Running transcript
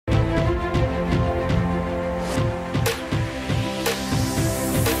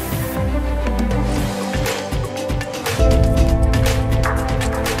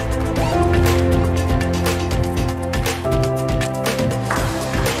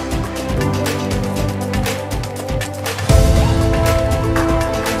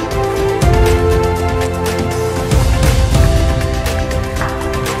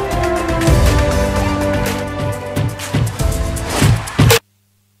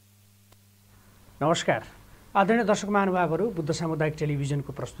नमस्कार आदरणीय दर्शक महानुभावहरू, बुद्ध सामुदायिक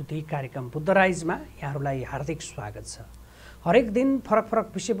टेलिभिजनको प्रस्तुति कार्यक्रम बुद्ध राइजमा यहाँहरूलाई हार्दिक स्वागत छ। हरेक दिन फरक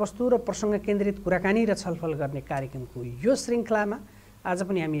फरक विषयवस्तु र प्रसङ्ग केन्द्रित कुराकानी र छलफल गर्ने कार्यक्रमको यो श्रृङ्खलामा आज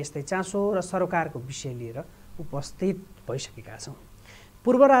पनि हामी यस्तै चासो र सरोकारको विषय लिएर उपस्थित भइसकेका छौँ।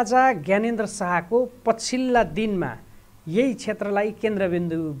 पूर्व राजा ज्ञानेन्द्र शाहको पछिल्ला दिनमा यही क्षेत्रलाई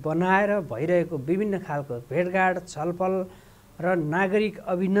केन्द्रबिन्दु बनाएर भइरहेको विभिन्न खालको भेटघाट, छलफल र नागरिक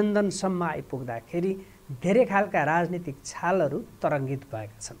अभिनन्दनसम्म आइपुग्दाखेरि धेरै खालका राजनीतिक छालहरू तरङ्गित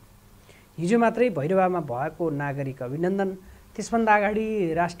भएका छन्। हिजो मात्रै भैरवामा भएको नागरिक अभिनन्दन, त्यसभन्दा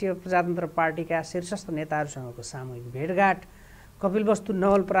अगाडि राष्ट्रिय प्रजातन्त्र पार्टीका शीर्षस्थ नेताहरूसँगको सामूहिक भेटघाट, कपिलवस्तु,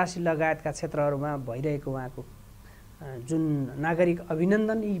 नवलपरासी लगायतका क्षेत्रहरूमा भइरहेको उहाँको जुन नागरिक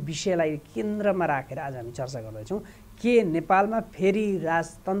अभिनन्दन, यी विषयलाई केन्द्रमा राखेर आज हामी चर्चा गर्दैछौँ। के नेपालमा फेरि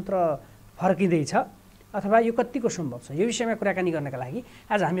राजतन्त्र फर्किँदैछ अथवा यो कतिको सम्भव छ, यो विषयमा कुराकानी गर्नका लागि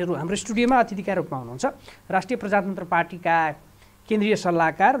आज हामीहरू हाम्रो स्टुडियोमा अतिथिका रूपमा हुनुहुन्छ राष्ट्रिय प्रजातन्त्र पार्टीका केन्द्रीय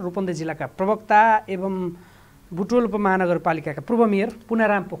सल्लाहकार, रूपन्देही जिल्लाका प्रवक्ता एवं बुटवल उपमहानगरपालिकाका पूर्व मेयर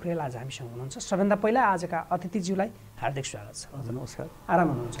पुनाराम पोखरेल आज हामीसँग हुनुहुन्छ। सबभन्दा पहिला आजका अतिथिज्यूलाई हार्दिक स्वागत छ। हजुर नमस्कार। आराम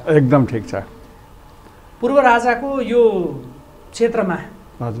हुनुहुन्छ? एकदम ठिक छ। पूर्व राजाको यो क्षेत्रमा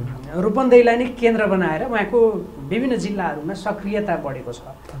हजुर रूपन्देहीलाई नै केन्द्र बनाएर उहाँको विभिन्न जिल्लाहरूमा सक्रियता बढेको छ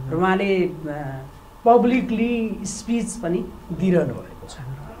र उहाँले पब्लिकली स्पिच पनि दिइरहनु भएको छ।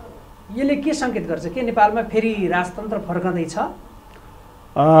 यसले के सङ्केत गर्छ? के नेपालमा फेरि राजतन्त्र फर्कँदैछ?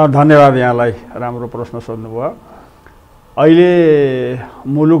 धन्यवाद, यहाँलाई राम्रो प्रश्न सोध्नुभयो। अहिले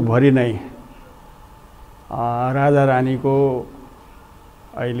मुलुकभरि नै राजा रानीको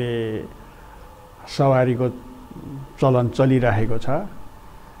अहिले सवारीको चलन चलिरहेको छ।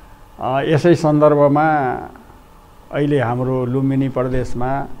 यसै सन्दर्भमा अहिले हाम्रो लुम्बिनी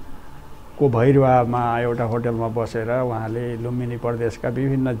प्रदेशमा को भैरवामा एउटा होटलमा बसेर उहाँले लुम्बिनी प्रदेशका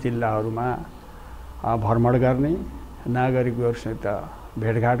विभिन्न जिल्लाहरूमा भ्रमण गर्ने, नागरिकहरूसित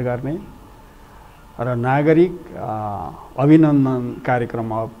भेटघाट गर्ने र नागरिक अभिनन्दन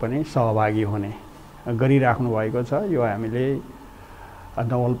कार्यक्रममा पनि सहभागी हुने गरिराख्नु भएको छ। यो हामीले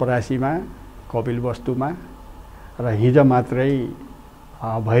नवलपरासीमा, कपिलवस्तुमा र हिजो मात्रै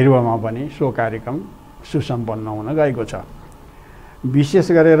भैरवामा पनि सो कार्यक्रम सुसम्पन्न हुन गएको छ। विशेष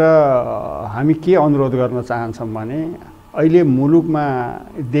गरेर हामी के अनुरोध गर्न चाहन्छौँ भने अहिले मुलुकमा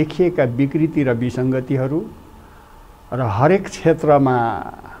देखिएका विकृति र विसङ्गतिहरू र हरेक क्षेत्रमा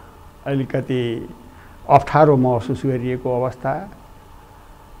अलिकति अप्ठ्यारो महसुस गरिएको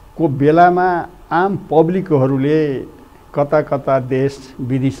अवस्थाको बेलामा आम पब्लिकहरूले कता कता देश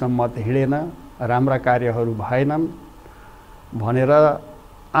विधिसम्म हिँडेन, राम्रा कार्यहरू भएनन् भनेर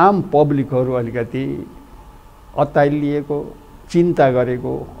आम पब्लिकहरू अलिकति अत्तालिएको, चिन्ता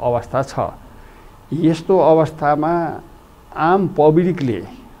गरेको अवस्था छ। यस्तो अवस्थामा आम पब्लिकले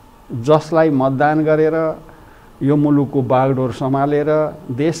जसलाई मतदान गरेर यो मुलुकको बागडोर सम्हालेर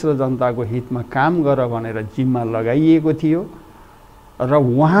देश र जनताको हितमा काम गर भनेर जिम्मा लगाइएको थियो र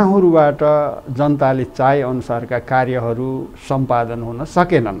उहाँहरूबाट जनताले चाहे अनुसारका कार्यहरू सम्पादन हुन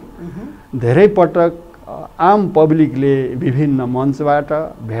सकेनन्। धेरै पटक आम पब्लिकले विभिन्न मञ्चबाट,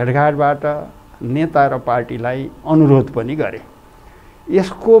 भेटघाटबाट नेता र पार्टीलाई अनुरोध पनि गरे।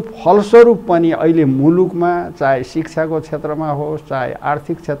 यसको फलस्वरूप पनि अहिले मुलुकमा चाहे शिक्षाको क्षेत्रमा होस्, चाहे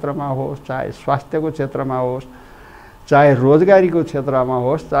आर्थिक क्षेत्रमा होस्, चाहे स्वास्थ्यको क्षेत्रमा होस्, चाहे रोजगारीको क्षेत्रमा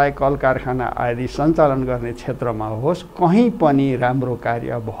होस्, चाहे कल कारखाना आदि सञ्चालन गर्ने क्षेत्रमा होस्, कहीँ पनि राम्रो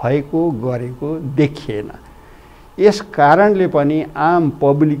कार्य भएको गरेको देखिएन। यस कारणले पनि आम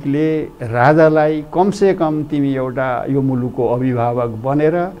पब्लिकले राजालाई कमसेकम तिमी एउटा यो मुलुकको अभिभावक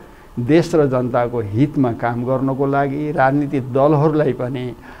बनेर देश र जनताको हितमा काम गर्नको लागि, राजनीतिक दलहरूलाई पनि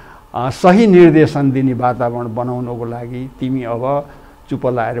सही निर्देशन दिने वातावरण बनाउनको लागि तिमी अब चुप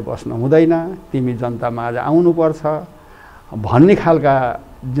लाएर बस्नु हुँदैन, तिमी जनतामा आज आउनुपर्छ भन्ने खालका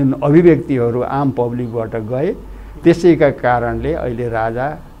जुन अभिव्यक्तिहरू आम पब्लिकबाट गए, त्यसैका कारणले अहिले राजा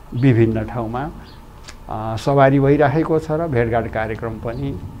विभिन्न ठाउँमा सवारी भइरहेको छ र भेटघाट कार्यक्रम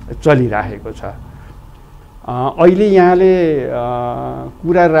पनि चलिरहेको छ। अहिले यहाँले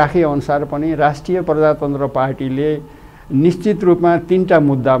कुरा राखेअनुसार पनि राष्ट्रिय प्रजातन्त्र पार्टीले निश्चित रूपमा 3टा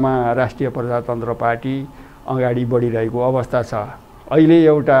मुद्दामा राष्ट्रिय प्रजातन्त्र पार्टी अगाडि बढिरहेको अवस्था छ। अहिले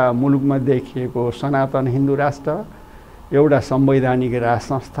एउटा मुलुकमा देखिएको सनातन हिन्दू राष्ट्र, एउटा संवैधानिक राज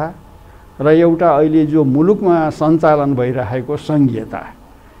संस्था र एउटा अहिले जो मुलुकमा सञ्चालन भइरहेको सङ्घीयता,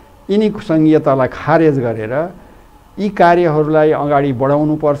 यिनी सङ्घीयतालाई खारेज गरेर यी कार्यहरूलाई अगाडि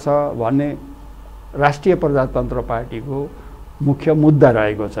बढाउनुपर्छ भन्ने राष्ट्रिय प्रजातन्त्र पार्टीको मुख्य मुद्दा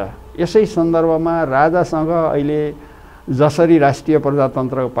रहेको छ। यसै सन्दर्भमा राजासँग अहिले जसरी राष्ट्रिय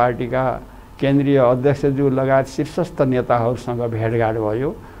प्रजातन्त्र पार्टीका केन्द्रीय अध्यक्षज्यू लगायत शीर्षस्थ नेताहरूसँग भेटघाट भयो।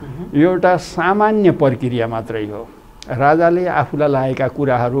 यो एउटा सामान्य प्रक्रिया मात्रै हो। राजाले आफूलाई लागेका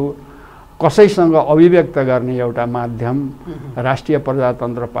कुराहरू कसैसँग अभिव्यक्त गर्ने एउटा माध्यम राष्ट्रिय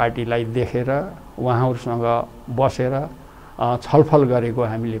प्रजातन्त्र पार्टीलाई देखेर उहाँहरूसँग बसेर छलफल गरेको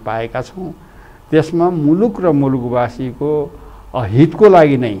हामीले पाएका छौँ। त्यसमा मुलुक र मुलुकवासीको हितको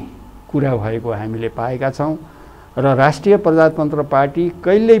लागि नै कुरा भएको हामीले पाएका छौँ र राष्ट्रिय प्रजातन्त्र पार्टी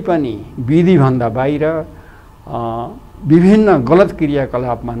कहिल्यै पनि विधिभन्दा बाहिर विभिन्न गलत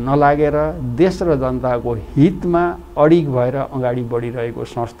क्रियाकलापमा नलागेर देश र जनताको हितमा अडिग भएर अगाडि बढिरहेको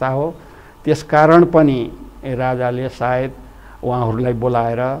संस्था हो। त्यसकारण पनि राजाले सायद उहाँहरूलाई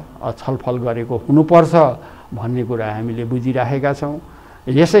बोलाएर छलफल गरेको हुनुपर्छ भन्ने कुरा हामीले बुझिराखेका छौँ।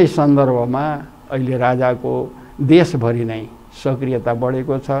 यसै सन्दर्भमा अहिले राजाको देशभरि नै सक्रियता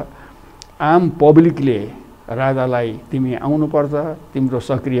बढेको छ। आम पब्लिकले राजालाई तिमी आउनुपर्छ, तिम्रो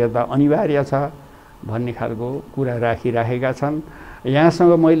सक्रियता अनिवार्य छ भन्ने खालको कुरा राखिराखेका छन्।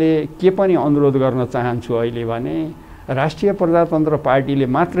 यहाँसँग मैले के पनि अनुरोध गर्न चाहन्छु अहिले भने राष्ट्रिय प्रजातन्त्र पार्टीले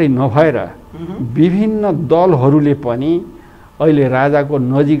मात्रै नभएर विभिन्न दलहरूले पनि अहिले राजाको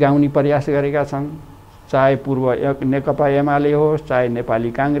नजिक आउने प्रयास गरेका छन्। चाहे पूर्व नेकपा एमाले होस्, चाहे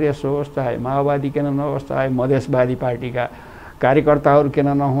नेपाली काङ्ग्रेस होस्, चाहे माओवादी किन नहोस्, चाहे मधेसवादी पार्टीका कार्यकर्ताहरू किन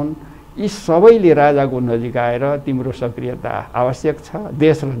नहुन्, यी सबैले राजाको नजिक आएर तिम्रो सक्रियता आवश्यक छ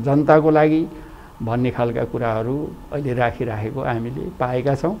देश र जनताको लागि भन्ने खालका कुराहरू अहिले राखिराखेको हामीले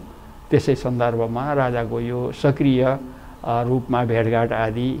पाएका छौँ। त्यसै सन्दर्भमा राजाको यो सक्रिय रूपमा भेटघाट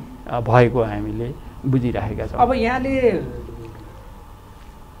आदि भएको हामीले बुझिराखेका छौँ। अब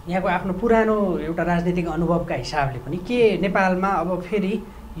यहाँको आफ्नो पुरानो एउटा राजनीतिक अनुभवका हिसाबले पनि के नेपालमा अब फेरि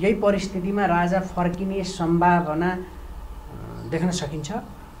यही परिस्थितिमा राजा फर्किने सम्भावना देख्न सकिन्छ?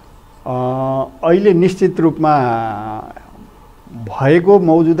 अहिले निश्चित रूपमा भएको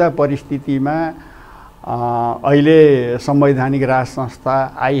मौजुदा परिस्थितिमा अहिले संवैधानिक राज संस्था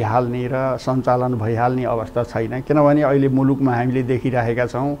आइहाल्ने र सञ्चालन भइहाल्ने अवस्था छैन। किनभने अहिले मुलुकमा हामीले देखिरहेका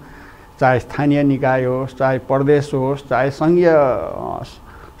छौँ, चाहे स्थानीय निकाय होस्, चाहे प्रदेश होस्, चाहे सङ्घीय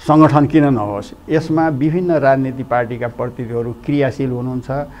सङ्गठन किन नहोस्, यसमा विभिन्न राजनीतिक पार्टीका प्रतिनिधिहरू क्रियाशील हुनुहुन्छ।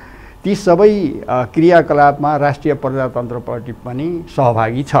 ती सबै क्रियाकलापमा राष्ट्रिय प्रजातन्त्र पार्टी पनि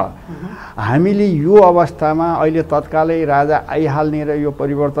सहभागी छ। हामीले यो अवस्थामा अहिले तत्कालै राजा आइहाल्ने र यो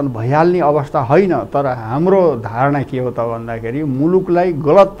परिवर्तन भइहाल्ने अवस्था होइन। तर हाम्रो धारणा के हो त भन्दाखेरि मुलुकलाई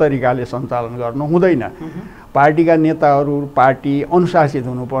गलत तरिकाले सञ्चालन गर्नु हुँदैन। पार्टीका नेताहरू पार्टी अनुशासित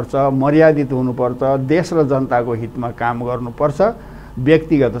हुनुपर्छ, मर्यादित हुनुपर्छ, देश र जनताको हितमा काम गर्नुपर्छ।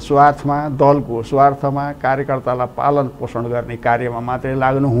 व्यक्तिगत स्वार्थमा, दलको स्वार्थमा, कार्यकर्तालाई पालन पोषण गर्ने कार्यमा मात्रै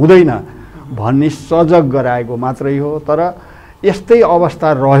लाग्नु हुँदैन भन्ने सजग गराएको मात्रै हो। तर यस्तै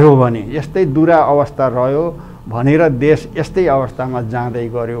अवस्था रह्यो भने, यस्तै दुरा अवस्था रह्यो भनेर देश यस्तै अवस्थामा जाँदै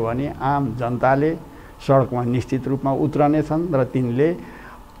गऱ्यो भने आम जनताले सडकमा निश्चित रूपमा उत्रनेछन् र तिनले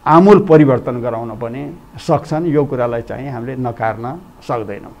आमूल परिवर्तन गराउन पनि सक्छन्। यो कुरालाई चाहिँ हामीले नकार्न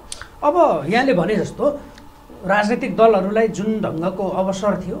सक्दैनौँ। अब यहाँले भने जस्तो राजनीतिक दलहरूलाई जुन ढङ्गको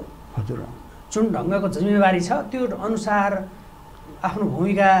अवसर थियो, हजुर, जुन ढङ्गको जिम्मेवारी छ, त्यो अनुसार आफ्नो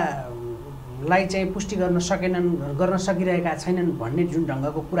भूमिकालाई चाहिँ पुष्टि गर्न सकिरहेका छैनन् भन्ने जुन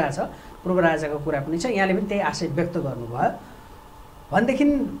ढङ्गको कुरा छ, पूर्व राजाको कुरा पनि छ, यहाँले पनि त्यही आशय व्यक्त गर्नुभयो। भनेदेखि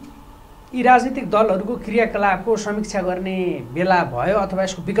यी राजनीतिक दलहरूको क्रियाकलापको समीक्षा गर्ने बेला भयो अथवा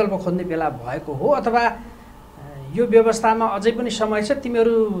यसको विकल्प खोज्ने बेला भएको हो, अथवा यो व्यवस्थामा अझै पनि समय छ,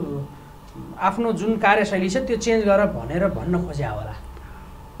 तिमीहरू आफ्नो जुन कार्यशैली छ त्यो चेन्ज गर भनेर भन्न खोज्या होला?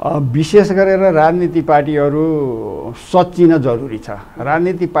 विशेष गरेर राजनीतिक पार्टीहरू सच्चिन जरुरी छ।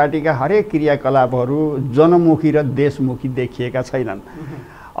 राजनीतिक पार्टीका हरेक क्रियाकलापहरू जनमुखी र देशमुखी देखिएका छैनन्।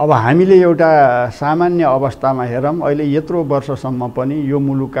 अब हामीले एउटा सामान्य अवस्थामा हेरौँ, अहिले यत्रो वर्षसम्म पनि यो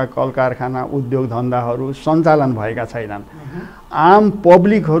मुलुकका कल कारखाना उद्योग धन्दाहरू सञ्चालन भएका छैनन्। आम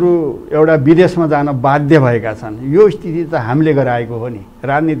पब्लिकहरू एउटा विदेशमा जान बाध्य भएका छन्। यो स्थिति त हामीले गराएको हो नि।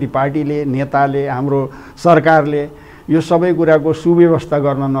 राजनीतिक पार्टीले, नेताले, हाम्रो सरकारले यो सबै कुराको सुव्यवस्था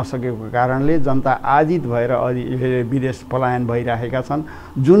गर्न नसकेको कारणले जनता आजित भएर विदेश पलायन भइरहेका छन्।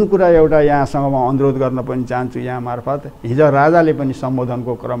 जुन कुरा एउटा यहाँसँग म अनुरोध गर्न पनि चाहन्छु यहाँ मार्फत, हिजो राजाले पनि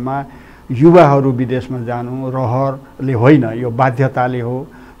सम्बोधनको क्रममा युवाहरू विदेशमा जानु रहरले होइन, यो बाध्यताले हो,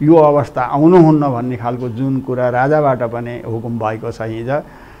 यो अवस्था आउनुहुन्न भन्ने खालको जुन कुरा राजाबाट पनि हुकुम भएको छ हिजो,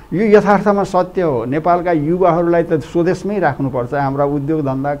 यो यथार्थमा सत्य हो। नेपालका युवाहरूलाई त स्वदेशमै राख्नुपर्छ। हाम्रा उद्योग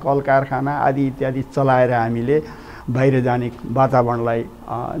धन्दा, कल कारखाना आदि इत्यादि चलाएर हामीले बाहिर जाने वातावरणलाई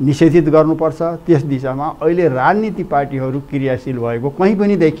निषेधित गर्नुपर्छ। त्यस दिशामा अहिले राजनीतिक पार्टीहरू क्रियाशील भएको कहीँ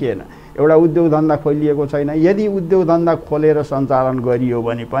पनि देखिएन। एउटा उद्योग धन्दा खोलिएको छैन। यदि उद्योग धन्दा खोलेर सञ्चालन गरियो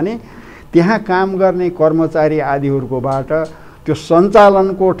भने पनि त्यहाँ काम गर्ने कर्मचारी आदिहरूकोबाट त्यो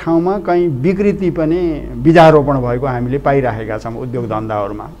सञ्चालनको ठाउँमा कहीँ विकृति पनि बीजारोपण भएको हामीले पाइरहेका छौँ उद्योग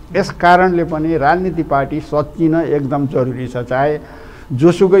धन्दाहरूमा। यस कारणले पनि राजनीति पार्टी सच्चिन एकदम जरुरी छ। चाहे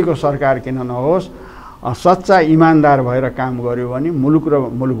जोसुकैको सरकार किन नहोस्, सच्चा इमान्दार भएर काम गर्यो भने मुलुक र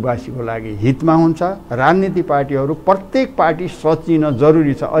मुलुकवासीको लागि हितमा हुन्छ। राजनीति पार्टीहरू प्रत्येक पार्टी सच्चिन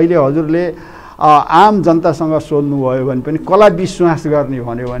जरुरी छ। अहिले हजुरले आम जनतासँग सोध्नुभयो भने पनि कसलाई विश्वास गर्ने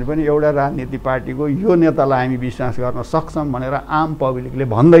भन्यो भने पनि एउटा राजनीति पार्टीको यो नेतालाई हामी विश्वास गर्न सक्छौँ भनेर आम पब्लिकले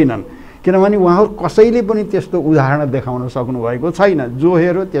भन्दैनन्। किनभने उहाँहरू कसैले पनि त्यस्तो उदाहरण देखाउन सक्नुभएको छैन। जो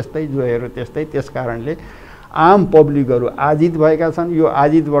हेऱ्यो त्यस्तै, जो हेऱ्यो त्यस्तै। त्यस कारणले आम पब्लिकहरू आजित भएका छन्। यो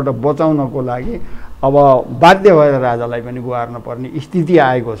आजितबाट बचाउनको लागि अब बाध्य भएर राजालाई पनि गुहार्न पर्ने स्थिति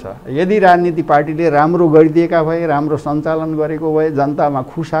आएको छ। यदि राजनीति पार्टीले राम्रो गरिदिएका भए, राम्रो सञ्चालन गरेको भए, जनतामा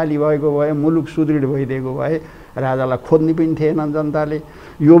खुसहाली भएको भए, मुलुक सुदृढ भइदिएको भए राजालाई खोज्ने पनि थिएनन् जनताले।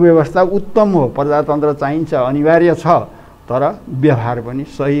 यो व्यवस्था उत्तम हो, प्रजातन्त्र चाहिन्छ, अनिवार्य छ, तर व्यवहार पनि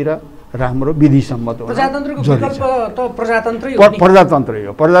सही र राम्रो विधिसम्मत हो। प्रजातन्त्रको विकल्प त प्रजातन्त्रै हो। प्रजातन्त्रै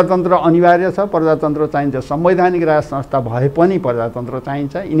हो। प्रजातन्त्र अनिवार्य छ, प्रजातन्त्र चाहिन्छ। संवैधानिक राज संस्था भए पनि प्रजातन्त्र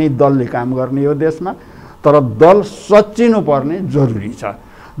चाहिन्छ। यिनै दलले काम गर्ने हो देशमा, तर दल सच्चिनु पर्ने जरुरी छ।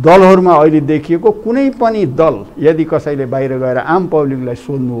 दलहरूमा अहिले देखिएको कुनै पनि दल यदि कसैले बाहिर गएर आम पब्लिकलाई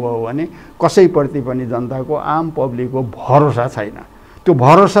सोध्नुभयो भने कसैप्रति पनि जनताको आम पब्लिकको भरोसा छैन। त्यो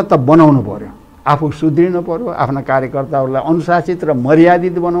भरोसा त बनाउनु पर्यो। आफू सुध्रिनु पर्यो, आफ्ना कार्यकर्ताहरूलाई अनुशासित र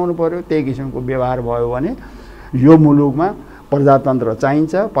मर्यादित बनाउनु पर्यो। त्यही किसिमको व्यवहार भयो भने यो मुलुकमा प्रजातन्त्र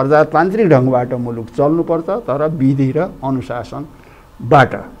चाहिन्छ। प्रजातान्त्रिक ढङ्गबाट मुलुक चल्नुपर्छ, तर विधि र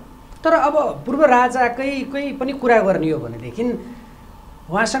अनुशासनबाट। तर अब पूर्व राजाकै पनि कुरा गर्ने हो भनेदेखि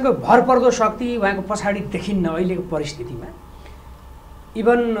उहाँसँग भरपर्दो शक्ति उहाँको पछाडि देखिन्न अहिलेको परिस्थितिमा।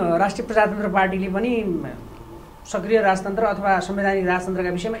 इभन राष्ट्रिय प्रजातन्त्र पार्टीले पनि सक्रिय राजतन्त्र अथवा संवैधानिक राजतन्त्रका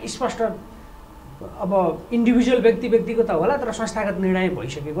विषयमा स्पष्ट अब इन्डिभिजुअल व्यक्तिको त होला, तर संस्थागत निर्णय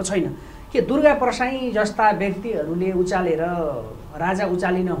भइसकेको छैन। के दुर्गा प्रसाई जस्ता व्यक्तिहरूले उचालेर राजा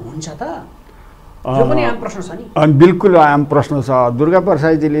उचालिन हुन्छ त? यो पनि आम प्रश्न छ नि। बिल्कुल आम प्रश्न छ। दुर्गा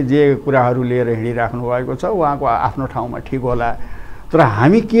प्रसाईजीले जे कुराहरू लिएर हिँडिराख्नु भएको छ उहाँको आफ्नो ठाउँमा ठिक होला, तर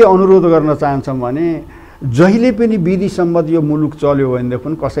हामी के अनुरोध गर्न चाहन्छौँ भने जहिले पनि विधिसम्मत यो मुलुक चल्यो भनेदेखि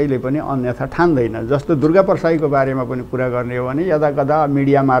पनि कसैले पनि अन्यथा ठान्दैन। जस्तो दुर्गा प्रसाईको बारेमा पनि कुरा गर्ने हो भने यदाकदा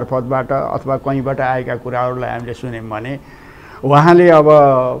मिडिया मार्फतबाट अथवा कहीँबाट आएका कुराहरूलाई हामीले सुन्यौँ भने उहाँले अब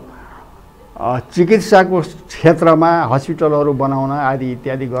चिकित्साको क्षेत्रमा हस्पिटलहरू बनाउन आदि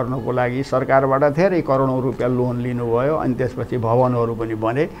इत्यादि गर्नको लागि सरकारबाट धेरै करोडौँ रुपियाँ लोन लिनुभयो। अनि त्यसपछि भवनहरू पनि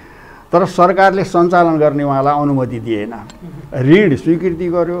बने, तर सरकारले सञ्चालन गर्ने उहाँलाई अनुमति दिएन। ऋण स्वीकृति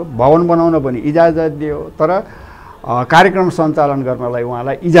गर्यो, भवन बनाउन पनि इजाजत दियो, तर कार्यक्रम सञ्चालन गर्नलाई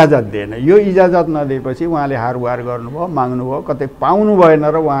उहाँलाई इजाजत दिएन। यो इजाजत नदिएपछि उहाँले हारगुहार गर्नुभयो, माग्नुभयो, कतै पाउनु भएन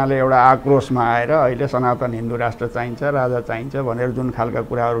र उहाँले एउटा आक्रोशमा आएर अहिले सनातन हिन्दू राष्ट्र चाहिन्छ, राजा चाहिन्छ भनेर जुन खालका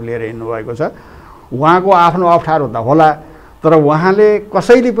कुराहरू लिएर हिँड्नुभएको छ उहाँको आफ्नो अप्ठ्यारो त होला, तर उहाँले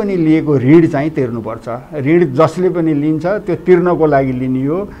कसैले पनि लिएको ऋण चाहिँ तिर्नुपर्छ। ऋण जसले पनि लिन्छ त्यो तिर्नको लागि लिने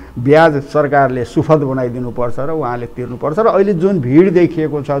हो। ब्याज सरकारले सुफद बनाइदिनुपर्छ र उहाँले तिर्नुपर्छ। र अहिले जुन भिड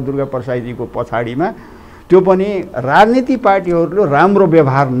देखिएको छ दुर्गा प्रसाईजीको पछाडिमा त्यो पनि राजनीति पार्टीहरूले राम्रो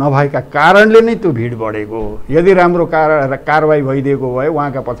व्यवहार नभएका कारणले नै त्यो भिड बढेको हो। यदि राम्रो कारबाही भइदिएको भए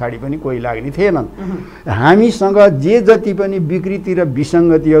उहाँका पछाडि पनि कोही लाग्ने थिएनन्। हामीसँग जे जति पनि विकृति र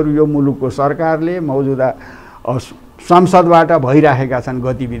विसङ्गतिहरू यो मुलुकको सरकारले मौजुदा संसदबाट भइरहेका छन्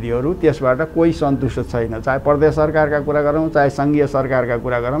गतिविधिहरू, त्यसबाट कोही सन्तुष्ट छैन। चाहे प्रदेश सरकारका कुरा गरौँ, चाहे सङ्घीय सरकारका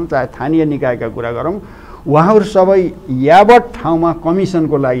कुरा गरौँ, चाहे स्थानीय निकायका कुरा गरौँ, उहाँहरू सबै यावत ठाउँमा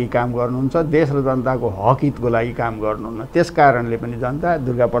कमिसनको लागि काम गर्नुहुन्छ, देश र जनताको हक हितको लागि काम गर्नुहुन्न। त्यस कारणले पनि जनता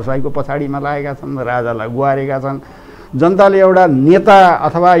दुर्गा प्रसाईको पछाडिमा लागेका छन्, राजालाई गुहारेका छन्। जनताले एउटा नेता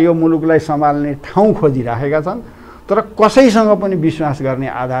अथवा यो मुलुकलाई सम्हाल्ने ठाउँ खोजिराखेका छन्, तर कसैसँग पनि विश्वास गर्ने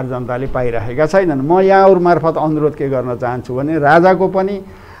आधार जनताले पाइरहेका छैनन्। म यहाँहरू मार्फत अनुरोध के गर्न चाहन्छु भने राजाको पनि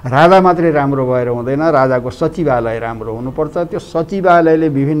राजा मात्रै राम्रो भएर हुँदैन, राजाको सचिवालय राम्रो हुनुपर्छ। त्यो सचिवालयले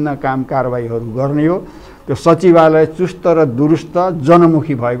विभिन्न काम कारबाहीहरू गर्ने हो। त्यो सचिवालय चुस्त र दुरुस्त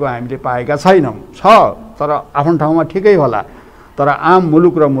जनमुखी भएको हामीले पाएका छैनौँ। छ, तर आफ्नो ठाउँमा ठिकै होला, तर आम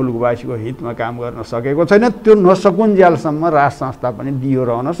मुलुक र मुलुकवासीको हितमा काम गर्न सकेको छैन। त्यो नसकुन्जेलसम्म राज संस्था पनि दियो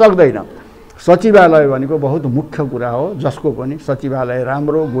रहन सक्दैन। सचिवालय भनेको बहुत मुख्य कुरा हो, जसको पनि सचिवालय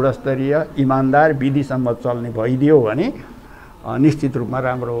राम्रो, गुणस्तरीय, इमान्दार, विधिसम्म चल्ने भइदियो भने निश्चित रूपमा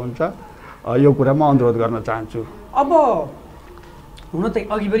राम्रो हुन्छ। यो कुरा म अनुरोध गर्न चाहन्छु। अब हुन त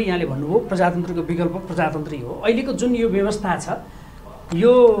अघि पनि यहाँले भन्नुभयो प्रजातन्त्रको विकल्प प्रजातन्त्रै हो। अहिलेको जुन यो व्यवस्था छ,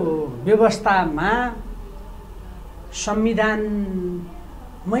 यो व्यवस्थामा संविधानमै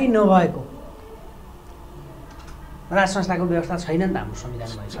नभएको राज संस्थाको व्यवस्था छैन नि त हाम्रो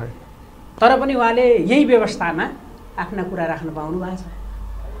संविधानमा। तर पनि उहाँले यही व्यवस्थामा आफ्ना कुरा राख्न पाउनु भएको छ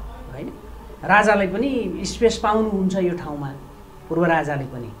होइन। राजालाई पनि स्पेस पाउनुहुन्छ यो ठाउँमा, पूर्व राजाले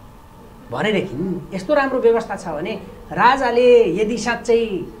पनि भनेदेखि यस्तो राम्रो व्यवस्था छ भने राजाले यदि साँच्चै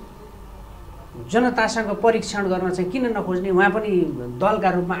जनतासँग परीक्षण गर्न चाहिँ किन नखोज्ने, उहाँ पनि दलका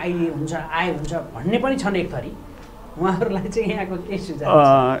रूपमा आए हुन्छ भन्ने पनि छन् एक थरी। उहाँहरूलाई चाहिँ यहाँको के सुझाव?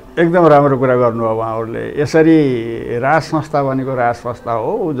 एकदम राम्रो कुरा गर्नुभयो उहाँहरूले। यसरी राज संस्था भनेको राज संस्था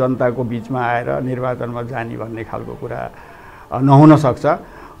हो, जनताको बिचमा आएर निर्वाचनमा जाने भन्ने खालको कुरा नहुन सक्छ।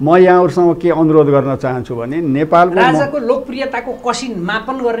 म यहाँहरूसँग के अनुरोध गर्न चाहन्छु भने नेपालको राजाको लोकप्रियताको कसिन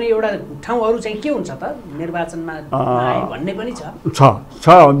मापन गर्ने एउटा ठाउँहरू चाहिँ के हुन्छ त निर्वाचनमा भन्ने पनि छ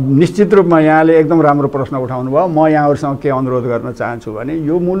निश्चित रूपमा। यहाँले एकदम राम्रो प्रश्न उठाउनु भयो। म यहाँहरूसँग के अनुरोध गर्न चाहन्छु भने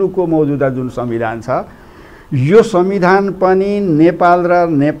यो मुलुकको मौजुदा जुन संविधान छ, यो संविधान पनि नेपाल र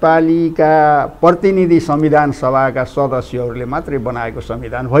नेपालीका प्रतिनिधि संविधान सभाका सदस्यहरूले मात्रै बनाएको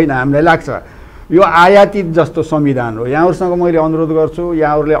संविधान होइन। हामीलाई लाग्छ यो आयातित जस्तो संविधान हो। यहाँहरूसँग मैले अनुरोध गर्छु,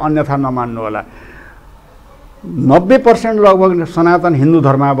 यहाँहरूले अन्यथा नमान्नु होला। 90% लगभग सनातन हिन्दू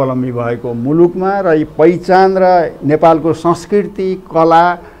धर्मावलम्बी भएको मुलुकमा र पहिचान र नेपालको संस्कृति कला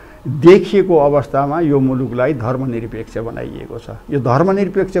देखिएको अवस्थामा यो मुलुकलाई धर्मनिरपेक्ष बनाइएको छ। यो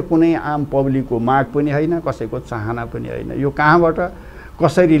धर्मनिरपेक्ष कुनै आम पब्लिकको माग पनि होइन, कसैको चाहना पनि होइन। यो कहाँबाट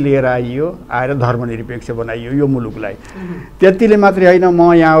कसरी लिएर आएर धर्मनिरपेक्ष बनाइयो यो मुलुकलाई। त्यतिले मात्रै होइन,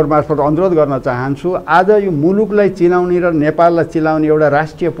 म यहाँहरू मार्फत अनुरोध गर्न चाहन्छु, आज यो मुलुकलाई चिनाउने र नेपाललाई चिनाउने एउटा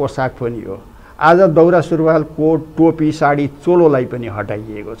राष्ट्रिय पोसाक पनि हो। आज दौरा सुरुवाल कोट टोपी साडी चोलोलाई पनि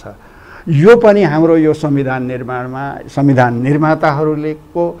हटाइएको छ। यो पनि हाम्रो यो संविधान निर्माताहरूले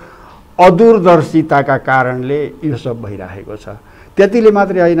को अदूरदर्शिताका कारणले यो सब भइरहेको छ। त्यतिले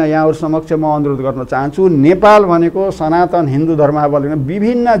मात्रै होइन, यहाँहरू समक्ष म अनुरोध गर्न चाहन्छु, नेपाल भनेको सनातन हिन्दू धर्मावलम्बी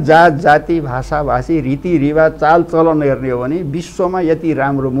विभिन्न जात जाति भाषा भाषी रीतिरिवाज चालचलन हेर्ने हो भने विश्वमा यति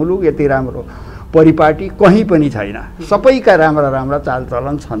राम्रो मुलुक, यति राम्रो परिपाटी कहीँ पनि छैन। सबैका राम्रा राम्रा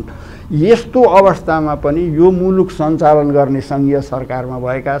चालचलन छन्। यस्तो अवस्थामा पनि यो मुलुक सञ्चालन गर्ने सङ्घीय सरकारमा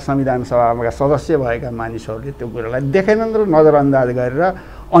भएका संविधान सभाका सदस्य भएका मानिसहरूले त्यो कुरालाई देखेनन् र नजरअन्दाज गरेर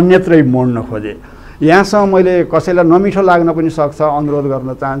अन्यत्रै मोड्न खोजे। यहाँसँग मैले कसैलाई नमिठो लाग्न पनि सक्छ, अनुरोध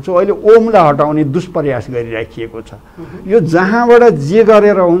गर्न चाहन्छु, अहिले ओमलाई हटाउने दुष्प्रयास गरिराखिएको छ। यो जहाँबाट जे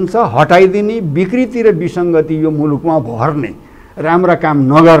गरेर हुन्छ हटाइदिने, विकृति र विसङ्गति यो मुलुकमा भर्ने, राम्रा काम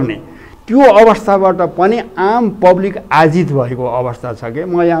नगर्ने, त्यो अवस्थाबाट पनि आम पब्लिक आजित भएको अवस्था छ कि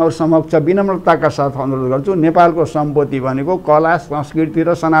म यहाँहरू समक्ष विनम्रताका साथ अनुरोध गर्छु। नेपालको सम्पत्ति भनेको कला संस्कृति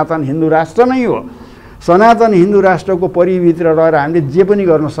र सनातन हिन्दू राष्ट्र नै हो। सनातन हिन्दू राष्ट्रको परिभित्र रहेर हामीले जे पनि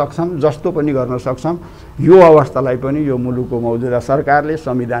गर्न सक्छौँ, जस्तो पनि गर्न सक्छौँ। यो अवस्थालाई पनि यो मुलुकको मौजुदा सरकारले,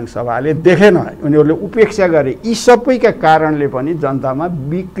 संविधान सभाले देखेन, उनीहरूले उपेक्षा गरे। यी सबैका कारणले पनि जनतामा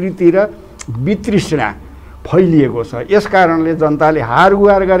विकृति र वितृष्णा फैलिएको छ। यस कारणले जनताले हार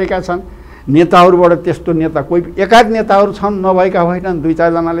गुहार गरेका छन्। नेताहरूबाट त्यस्तो नेता कोही एकाध नेताहरू छन्, नभएका होइनन्, 2-4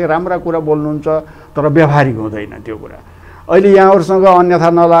 जनाले राम्रा कुरा बोल्नुहुन्छ तर व्यवहारिक हुँदैन त्यो कुरा। अहिले यहाँहरूसँग अन्यथा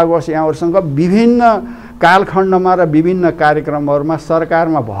नलागोस्, यहाँहरूसँग विभिन्न कालखण्डमा र विभिन्न कार्यक्रमहरूमा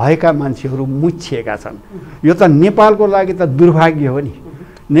सरकारमा भएका मान्छेहरू मुछिएका छन्। यो त नेपालको लागि त दुर्भाग्य हो नि।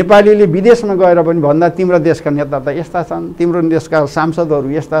 नेपालीले विदेशमा गएर पनि भन्दा तिम्रो देशका नेता त यस्ता छन्, तिम्रो देशका सांसदहरू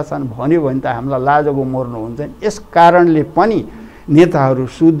यस्ता छन् भन्यो भने त हामीलाई लाजको मोर्नु हुन्छ। यस कारणले पनि नेताहरू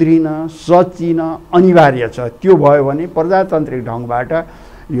सुध्रिन सचिन अनिवार्य छ। त्यो भयो भने प्रजातान्त्रिक ढङ्गबाट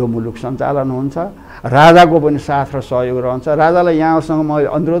यो मुलुक सञ्चालन हुन्छ। राजाको पनि साथ र सहयोग रहन्छ। राजालाई यहाँसँग म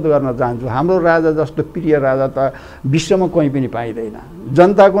अनुरोध गर्न चाहन्छु, हाम्रो राजा जस्तो प्रिय राजा त विश्वमा कहीँ पनि पाइँदैन।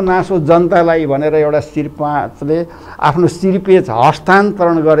 जनताको नासो जनतालाई भनेर एउटा शिरपाले आफ्नो शिरपेच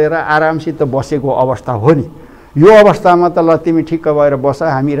हस्तान्तरण गरेर आरामसित बसेको अवस्था हो नि। यो अवस्थामा त ल तिमी ठिक्क भएर बस,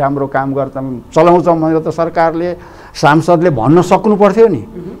 हामी राम्रो काम गर्छौँ चलाउँछौँ भनेर त सरकारले सांसदले भन्न सक्नु पर्थ्यो नि।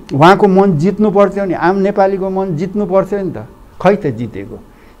 उहाँको मन जित्नु पर्थ्यो नि, आम नेपालीको मन जित्नु पर्थ्यो नि त। खै त जितेको।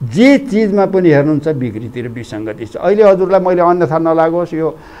 जे चिजमा पनि हेर्नुहुन्छ विकृति र विसङ्गति छ। अहिले हजुरलाई मैले अन्यथा नलागोस्, यो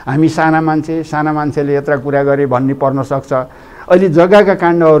हामी साना मान्छेले यत्र कुरा गरे भन्ने पर्न सक्छ। अहिले जग्गाका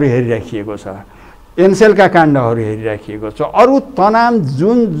काण्डहरू हेरिराखिएको छ, एनसेलका काण्डहरू हेरिराखिएको छ, अरू तनाम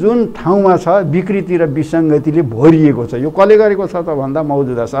जुन जुन ठाउँमा छ विकृति र विसङ्गतिले भरिएको छ। यो कसले गरेको छ त भन्दा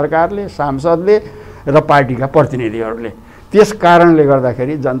मौजुदा सरकारले, सांसदले र पार्टीका प्रतिनिधिहरूले। त्यस कारणले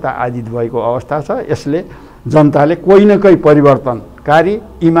गर्दाखेरि जनता आजित भएको अवस्था छ। यसले जनताले कोही न कोही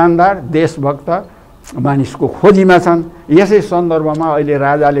परिवर्तनकारी इमान्दार देशभक्त मानिसको खोजीमा छन्। यसै सन्दर्भमा अहिले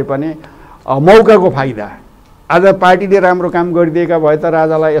राजाले पनि मौकाको फाइदा, आज पार्टीले राम्रो काम गरिदिएका भए त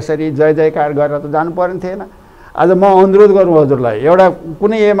राजालाई यसरी जय जयकार गरेर त जानु पर्ने थिएन। आज म अनुरोध गरौँ हजुरलाई, एउटा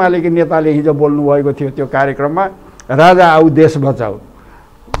कुनै एमालेकी नेताले हिजो बोल्नुभएको थियो त्यो कार्यक्रममा, राजा आऊ देश बचाऊ।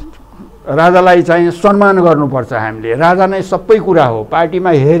 राजालाई चाहिँ सम्मान गर्नुपर्छ हामीले। राजा नै सबै कुरा हो। पार्टीमा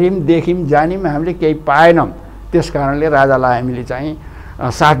हेऱ्यौँ देख्यौँ जान्यौँ, हामीले केही पाएनौँ। त्यस कारणले राजालाई हामीले चाहिँ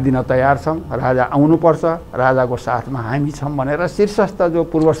साथ दिन तयार छौँ। राजा आउनुपर्छ, राजाको साथमा हामी छौँ भनेर शीर्षस्थ जो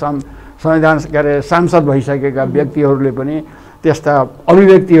पूर्व संविधान के अरे सांसद भइसकेका व्यक्तिहरूले पनि त्यस्ता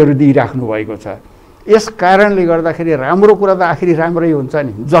अभिव्यक्तिहरू दिइराख्नु भएको छ। यस कारणले गर्दाखेरि राम्रो कुरा त आखिरी राम्रै हुन्छ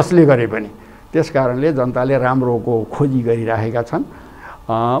नि, जसले गरे पनि। त्यस कारणले जनताले राम्रोको खोजी गरिराखेका छन्।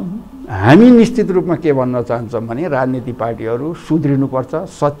 हामी निश्चित रूपमा के भन्न चाहन्छौँ भने राजनीतिक पार्टीहरू सुध्रिनुपर्छ,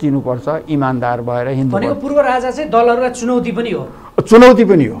 सच्चिनुपर्छ, इमान्दार भएर हिँड्नुपर्छ। पूर्व राजा चाहिँ दलहरूलाई चुनौती पनि हो। चुनौती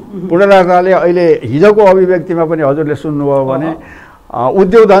पनि हो। पूर्व राजाले अहिले हिजोको अभिव्यक्तिमा पनि हजुरले सुन्नुभयो भने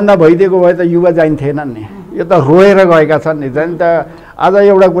उद्योग धन्दा भइदिएको भए त युवा जाइन्थेनन् नि, यो त रोएर गएका छन् नि। झन् त आज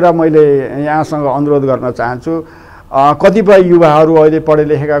एउटा कुरा मैले यहाँसँग अनुरोध गर्न चाहन्छु, कतिपय युवाहरू अहिले पढे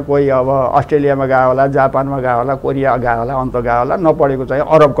लेखेका कोही अब अस्ट्रेलियामा गयो होला, जापानमा गयो होला, कोरिया गयो होला, अन्त गयो होला, नपढेको चाहिँ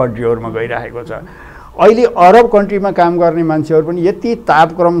अरब कन्ट्रीहरूमा गइरहेको छ। अहिले अरब कन्ट्रीमा काम गर्ने मान्छेहरू पनि यति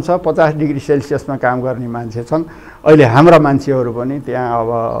तापक्रम छ, 50 डिग्री सेल्सियसमा काम गर्ने मान्छे छन्। अहिले हाम्रा मान्छेहरू पनि त्यहाँ अब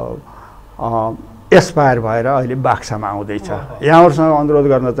एक्सपायर भएर अहिले बाक्सामा आउँदैछ। यहाँहरूसँग अनुरोध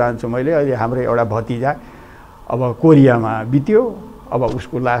गर्न चाहन्छु मैले, अहिले हाम्रो एउटा भतिजा अब कोरियामा बित्यो, अब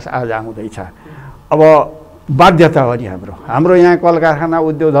उसको लास आज आउँदैछ। अब बाध्यता हो नि हाम्रो यहाँ कल कारखाना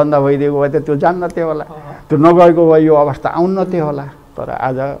उद्योग धन्दा भइदिएको भए त त्यो जान्न थियो होला, त्यो नगएको भए यो अवस्था आउन्न थियो होला। तर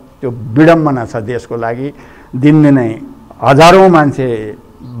आज त्यो विडम्बना छ देशको लागि। दिनदिनै हजारौँ मान्छे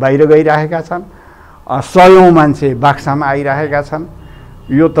बाहिर गइरहेका छन्, सयौँ मान्छे बाक्सामा आइरहेका छन्।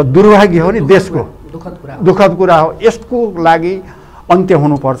 यो त दुर्भाग्य हो नि देशको, दुःखद कुरा हो। यसको लागि अन्त्य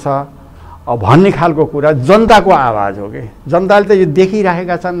हुनुपर्छ भन्ने खालको कुरा जनताको आवाज हो कि। जनताले त यो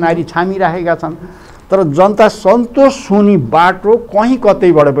देखिरहेका छन्, नारी छामिरहेका छन्, तर जनता सन्तोष हुने बाटो कहीँ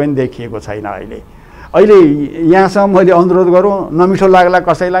कतैबाट पनि देखिएको छैन। अहिले यहाँसम्म मैले अनुरोध गरौँ, नमिठो लाग्ला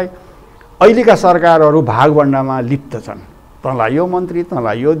कसैलाई, अहिलेका सरकारहरू भागभण्डामा लिप्त छन्। तँलाई यो मन्त्री,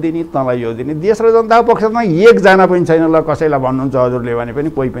 तँलाई यो दिने, तँलाई यो दिने। देश र जनताको पक्षमा एकजना पनि छैन। ल कसैलाई भन्नुहुन्छ हजुरले भने पनि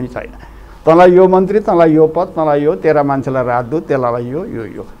कोही पनि छैन। तँलाई यो मन्त्री, तँलाई यो पद, तँलाई यो, तेरा मान्छेलाई रात दु, त्यसलाई यो यो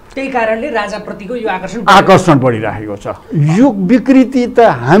यो। त्यही कारणले राजाप्रतिको यो आकर्षण बढिरहेको छ। यो विकृति त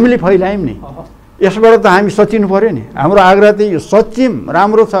हामीले फैलायौँ नि, यसबाट त हामी सचिनु पर्यो नि। हाम्रो आग्रह चाहिँ सच्चिम,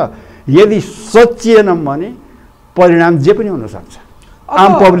 राम्रो छ। यदि सचिएनौँ भने परिणाम जे पनि हुनसक्छ।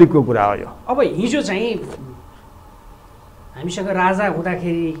 आम पब्लिकको कुरा हो यो। अब हिजो चाहिँ हामीसँग राजा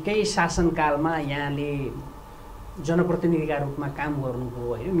हुँदाखेरिकै शासनकालमा यहाँले जनप्रतिनिधिका रूपमा काम गर्नुभयो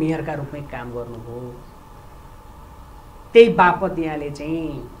होइन, मेयरका रूपमै काम गर्नुभयो। त्यही बापत यहाँले चाहिँ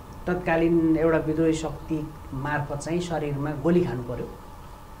तत्कालीन एउटा विद्रोही शक्ति मार्फत चाहिँ शरीरमा गोली खानु पर्यो।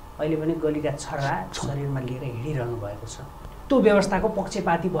 अहिले पनि गोलीका छर्रा शरीरमा लिएर हिँडिरहनु भएको छ। त्यो व्यवस्थाको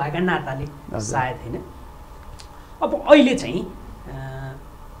पक्षपाती भएका नाताले सायद होइन। अब अहिले चाहिँ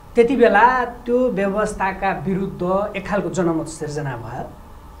त्यति बेला त्यो व्यवस्थाका विरुद्ध एक खालको जनमत सिर्जना भयो।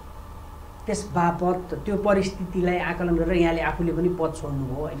 त्यस बापत त्यो परिस्थितिलाई आकलन गरेर यहाँले आफूले पनि पद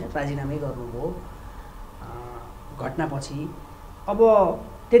छोड्नुभयो होइन, राजीनामै गर्नुभयो घटनापछि। अब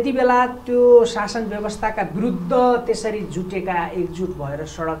त्यति बेला त्यो शासन व्यवस्थाका विरुद्ध त्यसरी जुटेका, एकजुट भएर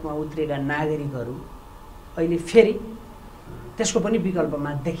सडकमा उत्रेका नागरिकहरू अहिले फेरि त्यसको पनि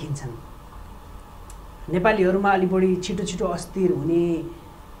विकल्पमा देखिन्छन्। नेपालीहरूमा अलि बढी छिटो छिटो अस्थिर हुने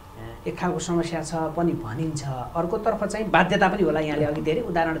एक खालको समस्या छ पनि भनिन्छ। अर्कोतर्फ चाहिँ बाध्यता पनि होला। यहाँले अघि धेरै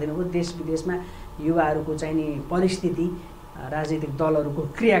उदाहरण दिनुभयो, देश विदेशमा युवाहरूको चाहिँ नि परिस्थिति, राजनीतिक दलहरूको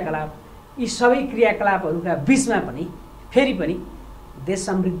क्रियाकलाप, यी सबै क्रियाकलापहरूका बिचमा पनि फेरि पनि देश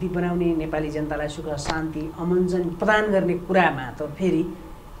समृद्धि बनाउने, नेपाली जनतालाई सुख शान्ति अमञ्जन प्रदान गर्ने कुरामा त फेरि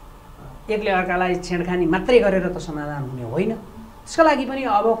एकले अर्कालाई छेडखानी मात्रै गरेर त समाधान हुने होइन। त्यसका लागि पनि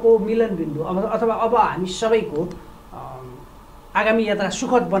अबको मिलन बिन्दु अथवा अब हामी सबैको आगामी यात्रा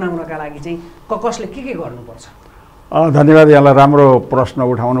सुखद बनाउनका लागि चाहिँ कसले के गर्नुपर्छ? धन्यवाद। यहाँलाई राम्रो प्रश्न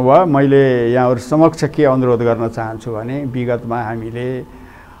उठाउनु भयो। मैले यहाँहरू समक्ष के अनुरोध गर्न चाहन्छु भने विगतमा हामीले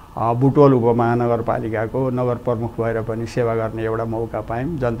बुटवल उपमहानगरपालिकाको नगर प्रमुख भएर पनि सेवा गर्ने एउटा मौका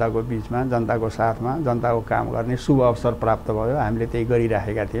पायौँ। जनताको बिचमा, जनताको साथमा, जनताको काम गर्ने शुभ अवसर प्राप्त भयो। हामीले त्यही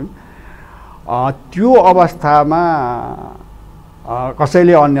गरिराखेका थियौँ। त्यो अवस्थामा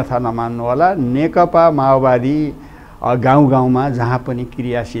कसैले अन्यथा नमान्नु होला, नेकपा माओवादी गाउँ गाउँमा जहाँ पनि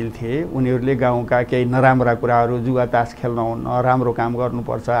क्रियाशील थिए उनीहरूले गाउँका केही नराम्रा कुराहरू, जुवा तास खेल्न हुन्न, राम्रो काम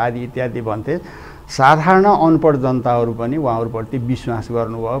गर्नुपर्छ आदि इत्यादि भन्थे। साधारण अनपढ जनताहरू पनि उहाँहरूप्रति विश्वास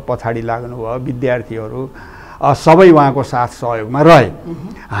गर्नुभयो, पछाडि लाग्नुभयो। विद्यार्थीहरू सबै उहाँको साथ सहयोगमा रहे।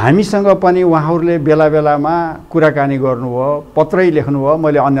 हामीसँग पनि उहाँहरूले बेला बेलामा कुराकानी गर्नुभयो, पत्रै लेख्नुभयो।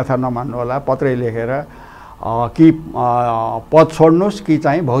 मैले अन्यथा नमान्नु होला, पत्रै लेखेर कि पद छोड्नुहोस् कि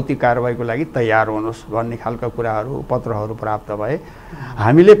चाहिँ भौतिक कारबाहीको लागि तयार हुनुहोस् भन्ने खालका कुराहरू पत्रहरू प्राप्त भए।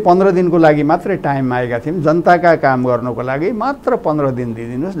 हामीले 15 दिनको लागि मात्रै टाइम मागेका थियौँ, जनताका काम गर्नको लागि मात्र 15 दिन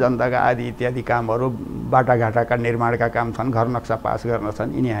दिइदिनुहोस्, जनताका आदि इत्यादि कामहरू बाटाघाटाका निर्माणका काम छन्, घर नक्सा पास गर्न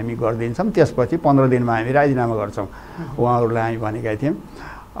छन्, यिनी हामी गरिदिन्छौँ, त्यसपछि 15 दिनमा हामी राजीनामा गर्छौँ उहाँहरूलाई हामी भनेका थियौँ।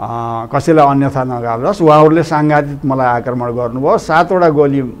 कसैलाई अन्यथा नगालोस्। उहाँहरूले साङ्घातिक मलाई आक्रमण गर्नुभयो, 7 वटा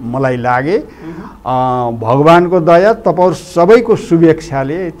गोली मलाई लागे। भगवानको दया तपाईँहरू सबैको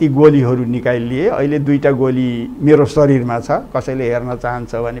शुभेच्छाले ती गोलीहरू निकालिए। अहिले 2टा गोली मेरो शरीरमा छ, कसैले हेर्न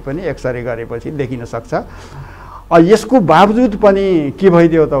चाहन्छ भने पनि एक्सरे गरेपछि देखिन सक्छ। यसको बावजुद पनि के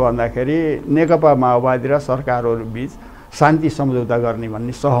भइदियो त भन्दाखेरि नेकपा माओवादी र सरकारहरू बीच शान्ति सम्झौता गर्ने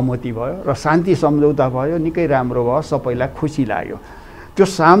भन्ने सहमति भयो र शान्ति सम्झौता भयो, निकै राम्रो भयो, सबैलाई खुसी लाग्यो। त्यो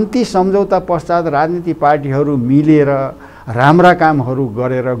शान्ति सम्झौता पश्चात राजनीतिक पार्टीहरू मिलेर राम्रा कामहरू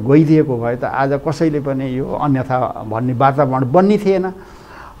गरेर गइदिएको भए त आज कसैले पनि यो अन्यथा भन्ने वातावरण बन्ने थिएन।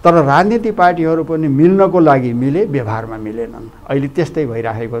 तर राजनीतिक पार्टीहरू पनि मिल्नको लागि मिले, व्यवहारमा मिलेनन्। अहिले त्यस्तै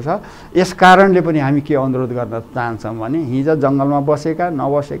भइरहेको छ। यस कारणले पनि हामी के अनुरोध गर्न चाहन्छौँ भने हिजो जङ्गलमा बसेका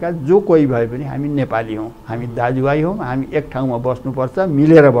नबसेका जो कोही भए पनि हामी नेपाली हौँ, हामी दाजुभाइ हौँ, हामी एक ठाउँमा बस्नुपर्छ,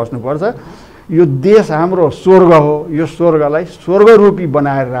 मिलेर बस्नुपर्छ। यो देश हाम्रो स्वर्ग हो, यो स्वर्गलाई स्वर्गरूपी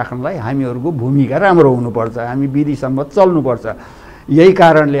बनाएर राख्नलाई हामीहरूको भूमिका राम्रो हुनुपर्छ, हामी विधिसम्म चल्नुपर्छ। यही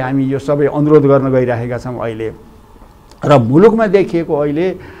कारणले हामी यो सबै अनुरोध गर्न गइरहेका छौँ अहिले। र मुलुकमा देखिएको अहिले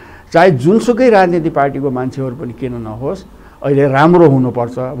चाहे जुनसुकै राजनीतिक पार्टीको मान्छेहरू पनि किन नहोस्, अहिले राम्रो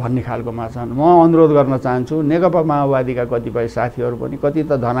हुनुपर्छ भन्ने खालकोमा छन्। म अनुरोध गर्न चाहन्छु, नेकपा माओवादीका कतिपय साथीहरू पनि, कति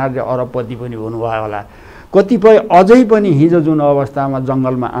त धनाढ्य अरबपति पनि हुनुभयो होला, कतिपय अझै पनि हिजो जुन अवस्थामा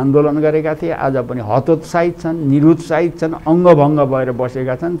जङ्गलमा आन्दोलन गरेका थिए आज पनि हतोत्साहित छन्, निरुत्साहित छन्, अङ्गभङ्ग भएर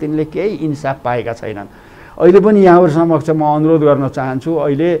बसेका छन्, तिनले केही इन्साफ पाएका छैनन्। अहिले पनि यहाँहरू समक्ष म अनुरोध गर्न चाहन्छु,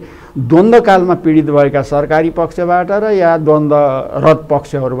 अहिले द्वन्द्वकालमा पीडित भएका सरकारी पक्षबाट र या द्वन्द्वरत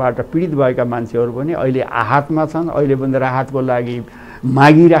पक्षहरूबाट पीडित भएका मान्छेहरू पनि अहिले आहतमा छन्, अहिले पनि राहतको लागि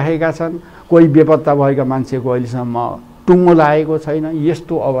मागिरहेका छन्। कोही बेपत्ता भएका मान्छेको अहिलेसम्म टुङ्गो लागेको छैन।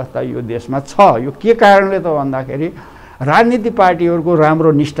 यस्तो अवस्था यो देशमा छ। यो के कारणले त भन्दाखेरि राजनीतिक पार्टीहरूको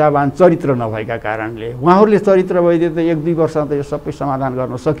राम्रो निष्ठावान चरित्र नभएका कारणले। उहाँहरूले चरित्र भइदिए त 1-2 वर्षमा त यो सबै समाधान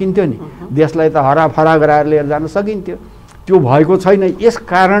गर्न सकिन्थ्यो नि, देशलाई त हराफरा गराएर लिएर जान सकिन्थ्यो। त्यो भएको छैन। यस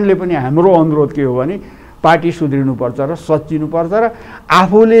कारणले पनि हाम्रो अनुरोध के हो भने पार्टी सुध्रिनुपर्छ र सच्चिनुपर्छ र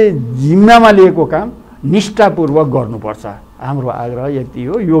आफूले जिम्मामा लिएको काम निष्ठापूर्वक गर्नुपर्छ। हाम्रो आग्रह यति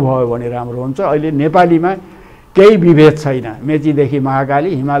हो। यो भयो भने राम्रो हुन्छ। अहिले नेपालीमा केही विभेद छैन। मेचीदेखि महाकाली,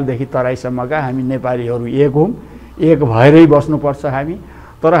 हिमालदेखि तराईसम्मका हामी नेपालीहरू एक हौँ, एक भएरै बस्नुपर्छ हामी।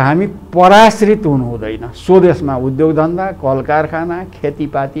 तर हामी पराश्रित हुनु हुँदैन। स्वदेशमा उद्योग धन्दा, कल कारखाना,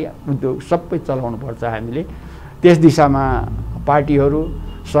 खेतीपाती, उद्योग सबै चलाउनुपर्छ हामीले। त्यस दिशामा पार्टीहरू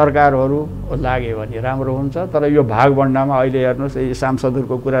सरकारहरू लाग्यो भने राम्रो हुन्छ। तर यो भागभण्डामा अहिले हेर्नुहोस्, यो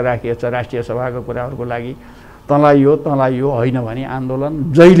सांसदहरूको कुरा राखिएको छ, राष्ट्रिय सभाको कुराहरूको लागि तँलाई यो होइन भने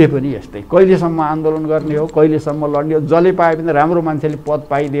आन्दोलन जहिले पनि यस्तै। कहिलेसम्म आन्दोलन गर्ने हो, कहिलेसम्म लड्ने हो। जसले पाए पनि राम्रो मान्छेले पद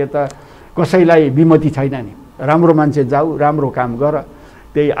पाइदिए त कसैलाई विमति छैन नि। राम्रो मान्छे जाऊ, राम्रो काम गर,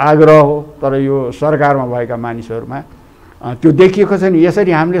 त्यही आग्रह हो। तर यो सरकारमा भएका मानिसहरूमा त्यो देखिएको छैन।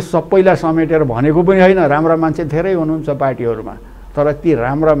 यसरी हामीले सबैलाई समेटेर भनेको पनि होइन, राम्रा मान्छे धेरै हुनुहुन्छ पार्टीहरूमा, तर ती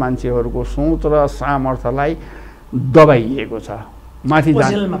राम्रा मान्छेहरूको सोच र सामर्थ्यलाई दबाइएको छ, माथि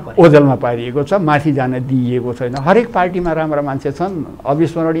जान ओझेलमा पारिएको छ, माथि जान दिइएको छैन। हरेक पार्टीमा राम्रा मान्छे छन्,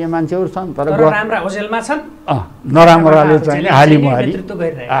 अविस्मरणीय मान्छेहरू छन्, तर राम्रा ओझेलमा छन्, नराम्राले चाहिँ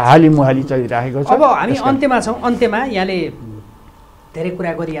हालिमुहाली चलिरहेको छ। अब हामी अन्त्यमा छौँ। अन्त्यमा यहाँले धेरै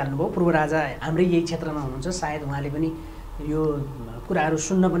कुरा गरिहाल्नुभयो। पूर्व राजा हाम्रै यही क्षेत्रमा हुनुहुन्छ, सायद उहाँले पनि यो कुराहरू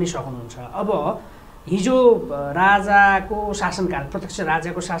सुन्न पनि सक्नुहुन्छ। अब हिजो राजाको शासनकाल, प्रत्यक्ष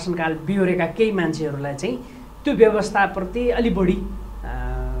राजाको शासनकाल बिहोरेका केही मान्छेहरूलाई चाहिँ त्यो व्यवस्थाप्रति अलि बढी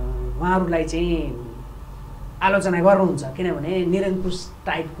उहाँहरूलाई चाहिँ आलोचना गर्नुहुन्छ। किनभने निरङ्कुश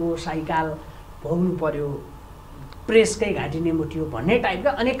टाइपको साइकाल भोग्नु पर्यो, प्रेसकै घाँटी नेमुटियो भन्ने टाइपका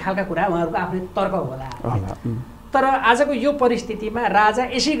अनेक खालका कुरा उहाँहरूको आफ्नै तर्क होला। तर आजको यो परिस्थितिमा राजा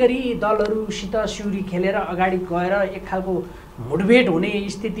यसै गरी दलहरूसित सिउरी खेलेर अगाडि गएर एक खालको मुठभेड हुने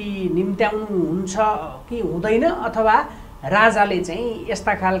स्थिति निम्त्याउनुहुन्छ कि हुँदैन, अथवा राजाले चाहिँ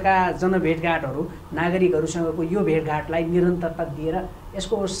यस्ता खालका जनभेटघाटहरू, नागरिकहरूसँगको यो भेटघाटलाई निरन्तरता दिएर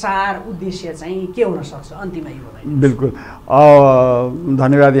यसको सार उद्देश्य चाहिँ के हुन सक्छ अन्तिममा यो? बिल्कुल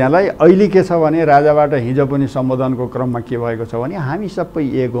धन्यवाद यहाँलाई। अहिले के छ भने राजाबाट हिजो पनि सम्बोधनको क्रममा के भएको छ भने हामी सबै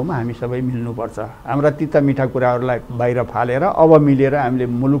एक हौँ, हामी सबै मिल्नुपर्छ, हाम्रा तिता मिठा कुराहरूलाई बाहिर फालेर अब मिलेर हामीले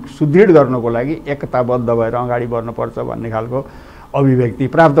मुलुक सुदृढ गर्नको लागि एकताबद्ध भएर अगाडि बढ्नुपर्छ भन्ने खालको अभिव्यक्ति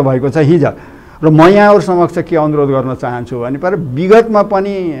प्राप्त भएको छ हिजो। र म यहाँहरू समक्ष के अनुरोध गर्न चाहन्छु भने पर विगतमा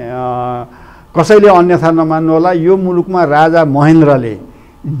पनि कसैले अन्यथा नमान्नु होला। यो मुलुकमा राजा महेन्द्रले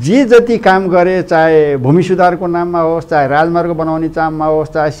जे जति काम गरे, चाहे भूमि सुधारको नाममा होस्, चाहे राजमार्ग बनाउने नाममा होस्,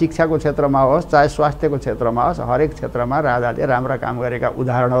 चाहे शिक्षाको क्षेत्रमा होस्, चाहे स्वास्थ्यको क्षेत्रमा होस्, हरेक क्षेत्रमा राजाले राम्रा काम गरेका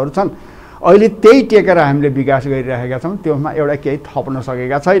उदाहरणहरू छन्। अहिले त्यही टेकेर हामीले विकास गरिरहेका छौँ, त्यसमा एउटा केही थप्न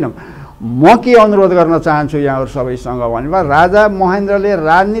सकेका छैनौँ। म के अनुरोध गर्न चाहन्छु यहाँहरू सबैसँग भनेमा, राजा महेन्द्रले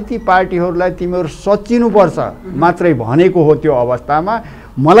राजनीति पार्टीहरूलाई तिमीहरू सचिनुपर्छ मात्रै भनेको हो। त्यो अवस्थामा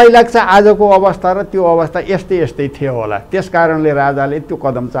मलाई लाग्छ आजको अवस्था र त्यो अवस्था यस्तै यस्तै थियो होला। त्यस कारणले राजाले त्यो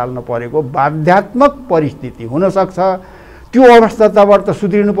कदम चाल्न परेको बाध्यात्मक परिस्थिति हुनसक्छ। त्यो अवस्था तबाट त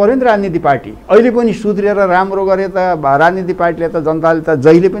सुध्रिनु पऱ्यो नि राजनीति पार्टी। अहिले पनि सुध्रेर राम्रो गरे त राजनीति पार्टीले त जनताले त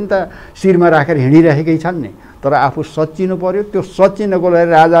जहिले पनि त शिरमा राखेर हिँडिरहेकै छन् नि। तर आफू सच्चिनु पर्यो। त्यो सच्चिनको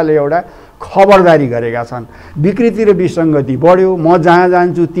लागि राजाले एउटा खबरदारी गरेका छन्। विकृति र विसङ्गति बढ्यो, म जहाँ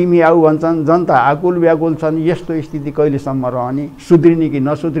जान्छु तिमी आऊ भन्छन्, जनता आकुल व्याकुल छन्। यस्तो स्थिति कहिलेसम्म रहने, सुध्रिने कि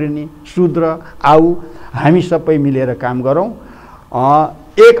नसुध्रिने, सुध्र आऊ, हामी सबै मिलेर काम गरौँ,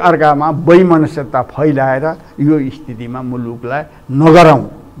 एक अर्कामा वैमनस्यता फैलाएर यो स्थितिमा मुलुकलाई नगरौँ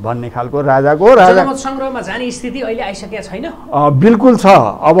भन्ने खालको राजाको जनमत सङ्ग्रहमा जाने स्थिति अहिले आइसकेको छैन। बिल्कुल छ।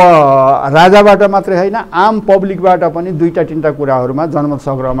 अब राजाबाट मात्रै होइन, आम पब्लिकबाट पनि दुईटा तिनवटा कुराहरूमा जनमत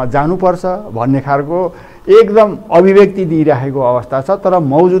सङ्ग्रहमा जानुपर्छ भन्ने खालको एकदम अभिव्यक्ति दिइरहेको अवस्था छ। तर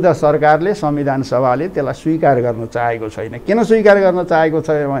मौजुदा सरकारले, संविधान सभाले त्यसलाई स्वीकार गर्न चाहेको छैन। किन स्वीकार गर्न चाहेको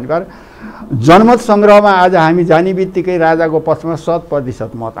छैन भने जनमत सङ्ग्रहमा आज हामी जाने बित्तिकै राजाको पक्षमा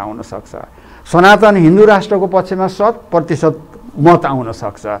 100% मत आउन सक्छ, सनातन हिन्दू राष्ट्रको पक्षमा 100% मत आउन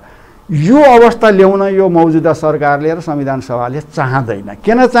सक्छ। यो अवस्था ल्याउन यो मौजुदा सरकारले र संविधान सभाले चाहँदैन।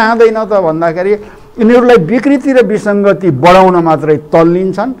 किन चाहँदैन त भन्दाखेरि यिनीहरूलाई विकृति र विसङ्गति बढाउन मात्रै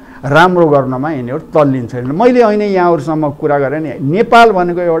तल्लिन्छन्, राम्रो गर्नमा यिनीहरू तल्लिन्छन्। मैले होइन यहाँहरूसम्म कुरा गरेँ नि, नेपाल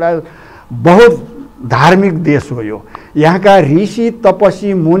भनेको एउटा बहुत धार्मिक देश हो। यो यहाँका ऋषि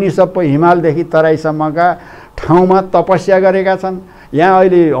तपस्वी मुनि सबै हिमालदेखि तराईसम्मका ठाउँमा तपस्या गरेका छन्। यहाँ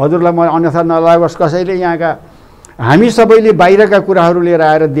अहिले हजुरलाई म अन्यथा नलागोस् कसैले, यहाँका हामी सबैले बाहिरका कुराहरू लिएर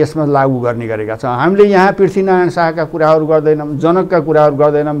आएर देशमा लागू गर्ने गरेका छौँ। हामीले यहाँ पृथ्वीनारायण शाहका कुराहरू गर्दैनौँ, जनकका कुराहरू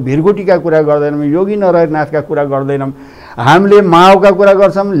गर्दैनौँ, भिरगुटीका कुरा गर्दैनौँ, योगी नरहरिनाथका कुरा गर्दैनौँ। हामीले माओका कुरा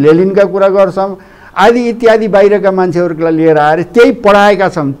गर्छौँ, लेलिनका कुरा गर्छौँ, आदि इत्यादि बाहिरका मान्छेहरूलाई लिएर आएर त्यही पढाएका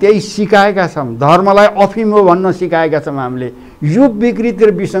छौँ, त्यही सिकाएका छौँ। धर्मलाई अफिम हो भन्न सिकाएका छौँ हामीले। यो विकृति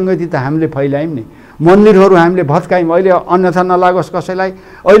र विसङ्गति त हामीले फैलायौँ नि। मन्दिरहरू हामीले भत्कायौँ। अहिले अन्यथा नलागोस् कसैलाई,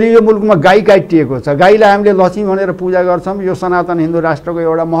 अहिले यो मुलुकमा गाई काटिएको छ। गाईलाई हामीले लक्ष्मी भनेर पूजा गर्छौँ। यो सनातन हिन्दू राष्ट्रको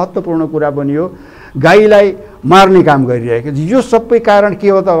एउटा महत्त्वपूर्ण कुरा पनि हो। गाईलाई मार्ने काम गरिरहेको छ। यो सबै कारण के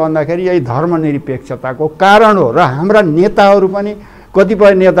हो त भन्दाखेरि यही धर्मनिरपेक्षताको कारण हो। र हाम्रा नेताहरू पनि,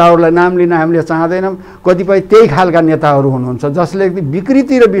 कतिपय नेताहरूलाई नाम लिन हामीले चाहँदैनौँ, कतिपय त्यही खालका नेताहरू हुनुहुन्छ जसले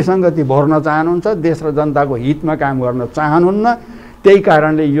विकृति र विसङ्गति भर्न चाहनुहुन्छ, देश र जनताको हितमा काम गर्न चाहनुहुन्न। त्यही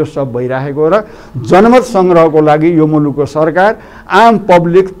कारणले यो सब भइरहेको र जनमत सङ्ग्रहको लागि यो मुलुकको सरकार, आम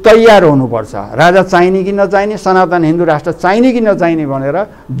पब्लिक तयार हुनुपर्छ। राजा चाहिने कि नचाहिने, सनातन हिन्दू राष्ट्र चाहिने कि नचाहिने भनेर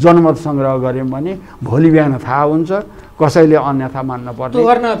जनमत सङ्ग्रह गऱ्यौँ भने भोलि बिहान थाहा हुन्छ। कसैले अन्यथा मान्न पर्छ। त्यो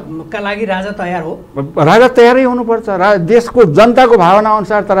गर्नका लागि राजा तयार हो। राजा तयारै हुनुपर्छ। देशको जनताको भावना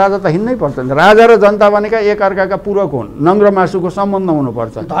अनुसार त राजा त हिँड्नै पर्छ। राजा र जनता भनेका एक अर्काका पूरक हुन्, नङ्ग्र मासुको सम्बन्ध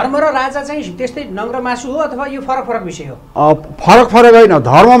हुनुपर्छ। धर्म र राजा चाहिँ त्यस्तै नङ्ग्र मासु हो अथवा यो फरक फरक विषय हो? फरक फरक होइन।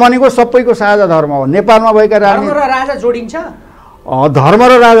 धर्म भनेको सबैको साझा धर्म हो। नेपालमा भएका धर्म र राजा जोडिन्छ। धर्म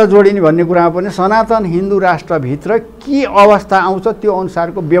र राजा जोडिने भन्ने कुरामा पनि सनातन हिन्दू राष्ट्रभित्र के अवस्था आउँछ त्यो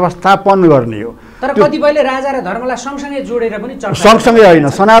अनुसारको व्यवस्थापन गर्ने हो। तर कतिपयले राजा र धर्मलाई सँगसँगै जोडेर पनि चर्चा, सँगसँगै होइन।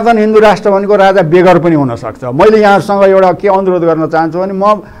 सनातन हिन्दू राष्ट्र भनेको राजा बेगर पनि हुनसक्छ। मैले यहाँसँग एउटा के अनुरोध गर्न चाहन्छु भने,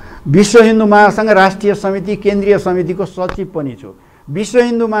 म विश्व हिन्दू महासङ्घ राष्ट्रिय समिति केन्द्रीय समितिको सचिव पनि छु। विश्व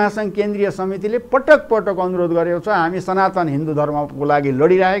हिन्दू महासङ्घ केन्द्रीय समितिले पटक पटक अनुरोध गरेको छ, हामी सनातन हिन्दू धर्मको लागि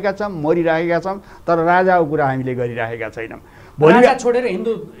लडिरहेका छौँ, मरिरहेका छौँ, तर राजाको कुरा हामीले गरिरहेका छैनौँ। राजा छोडेर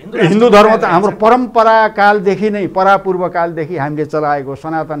हिन्दू धर्म त हाम्रो परम्परा कालदेखि नै, परापूर्व कालदेखि हामीले चलाएको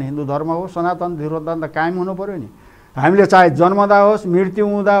सनातन हिन्दू धर्म हो। सनातन धर्म त कायम हुनु पर्यो नि। हामीले चाहे जन्मदा होस्, मृत्यु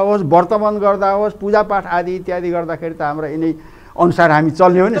हुँदा होस्, व्रतबन्ध गर्दा होस्, पूजापाठ आदि इत्यादि गर्दाखेरि त हाम्रो यिनै अनुसार हामी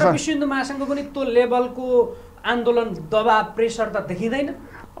चल्ने हो नि। विश्व हिन्दू महासङ्घको पनि त्यो लेभलको आन्दोलन, दबाब, प्रेसर त देखिँदैन।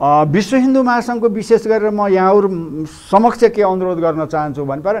 विश्व हिन्दू महासङ्घको विशेष गरेर म यहाँहरू समक्ष के अनुरोध गर्न चाहन्छु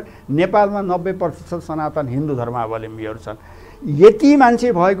भने, नेपालमा 90% सनातन हिन्दू धर्मावलम्बीहरू छन्। यति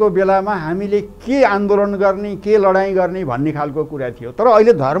मान्छे भएको बेलामा हामीले के आन्दोलन गर्ने, के लडाइँ गर्ने भन्ने खालको कुरा थियो। तर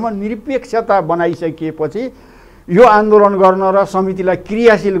अहिले धर्मनिरपेक्षता बनाइसकिएपछि यो आन्दोलन गर्न र समितिलाई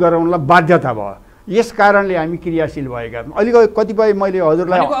क्रियाशील गराउनलाई बाध्यता भयो। यस कारणले हामी क्रियाशील भएका छौँ। अलिक कतिपय मैले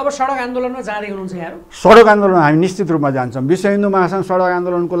हजुरलाई अब सडक आन्दोलनमा जाँदै हुनुहुन्छ यहाँहरू? सडक आन्दोलन हामी निश्चित रूपमा जान्छौँ। विश्व हिन्दू महासङ्घ सडक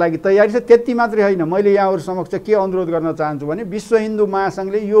आन्दोलनको लागि तयारी छ। त्यति मात्रै होइन, मैले यहाँहरू समक्ष के अनुरोध गर्न चाहन्छु भने विश्व हिन्दू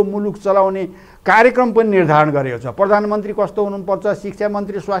महासङ्घले यो मुलुक चलाउने कार्यक्रम पनि निर्धारण गरेको छ। प्रधानमन्त्री कस्तो हुनुपर्छ, शिक्षा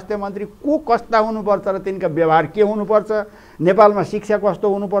मन्त्री, स्वास्थ्य मन्त्री को कस्ता हुनुपर्छ र तिनका व्यवहार के हुनुपर्छ, नेपालमा शिक्षा कस्तो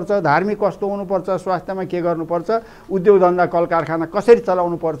हुनुपर्छ, धार्मिक कस्तो हुनुपर्छ, स्वास्थ्यमा के गर्नुपर्छ, उद्योग धन्दा कल कारखाना कसरी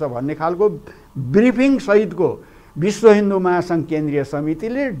चलाउनुपर्छ भन्ने खालको ब्रिफिङ सहितको विश्व हिन्दू महासङ्घ केन्द्रीय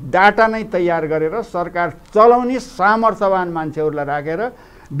समितिले डाटा नै तयार गरेर सरकार चलाउने सामर्थ्यवान मान्छेहरूलाई राखेर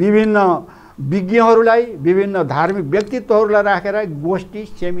विभिन्न विज्ञहरूलाई, विभिन्न धार्मिक व्यक्तित्वहरूलाई राखेर गोष्ठी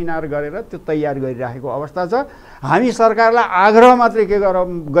सेमिनार गरेर त्यो तयार गरिराखेको अवस्था छ। हामी सरकारलाई आग्रह मात्रै के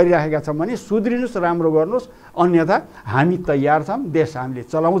गरिराखेका छौँ भने सुध्रिनुहोस्, राम्रो गर्नुहोस्, अन्यथा हामी तयार छौँ, देश हामीले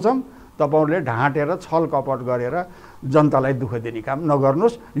चलाउँछौँ, तपाईँहरूले ढाँटेर छल कपट गरेर जनतालाई दुःख दिने काम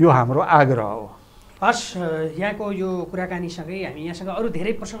नगर्नुहोस्, यो हाम्रो आग्रह हो। हस्, यहाँको यो कुराकानीसँगै हामी यहाँसँग अरू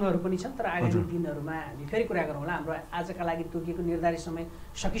धेरै प्रसङ्गहरू पनि छन्, तर आगामी दिनहरूमा हामी फेरि कुरा गरौँला। हाम्रो आजका लागि तोकिएको निर्धारित समय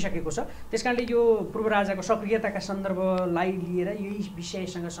सकिसकेको छ। त्यसकारणले यो पूर्व राजाको सक्रियताका सन्दर्भलाई लिएर यही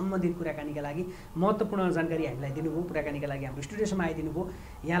विषयसँग सम्बन्धित कुराकानीका लागि महत्त्वपूर्ण जानकारी हामीलाई दिनुभयो, कुराकानीका लागि हाम्रो स्टुडियोसम्म आइदिनु भयो।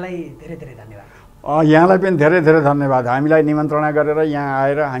 यहाँलाई धेरै धेरै धन्यवाद। यहाँलाई पनि धेरै धेरै धन्यवाद। हामीलाई निमन्त्रणा गरेर यहाँ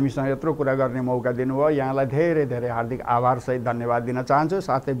आएर हामीसँग यत्रो कुरा गर्ने मौका दिनुभयो। यहाँलाई धेरै धेरै हार्दिक आभारसहित धन्यवाद दिन चाहन्छु।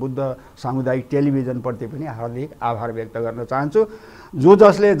 साथै बुद्ध सामुदायिक टेलिभिजनप्रति पनि हार्दिक आभार व्यक्त गर्न चाहन्छु। जो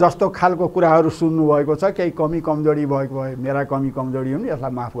जसले जस्तो खालको कुराहरू सुन्नुभएको छ, केही कमी कमजोरी भएको भए मेरा कमी कमजोरी हुन्,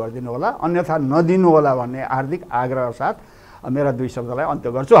 यसलाई माफ गरिदिनु होला, अन्यथा नदिनु होला भन्ने हार्दिक आग्रह साथ मेरा दुई शब्दलाई अन्त्य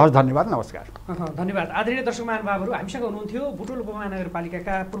गर्छु। हस्, धन्यवाद, नमस्कार। धन्यवाद। आदरणीय दर्शक महानुभावहरू, हामीसँग हुनुहुन्थ्यो बुटवल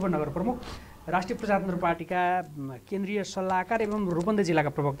उपमहानगरपालिकाका पूर्व नगर प्रमुख, राष्ट्रिय प्रजातन्त्र पार्टीका केन्द्रीय सल्लाहकार एवं रूपन्देही जिल्लाका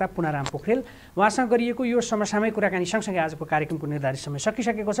प्रवक्ता पुनाराम पोखरेल। उहाँसँग गरिएको यो समसामयिक कुराकानी सँगसँगै आजको कार्यक्रमको निर्धारित समय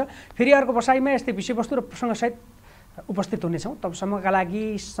सकिसकेको छ। फेरि अर्को बसाइमा यस्तै विषयवस्तु र प्रसङ्गसहित उपस्थित हुनेछौँ। तबसम्मका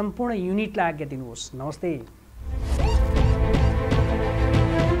लागि सम्पूर्ण युनिटलाई आज्ञा दिनुहोस्। नमस्ते।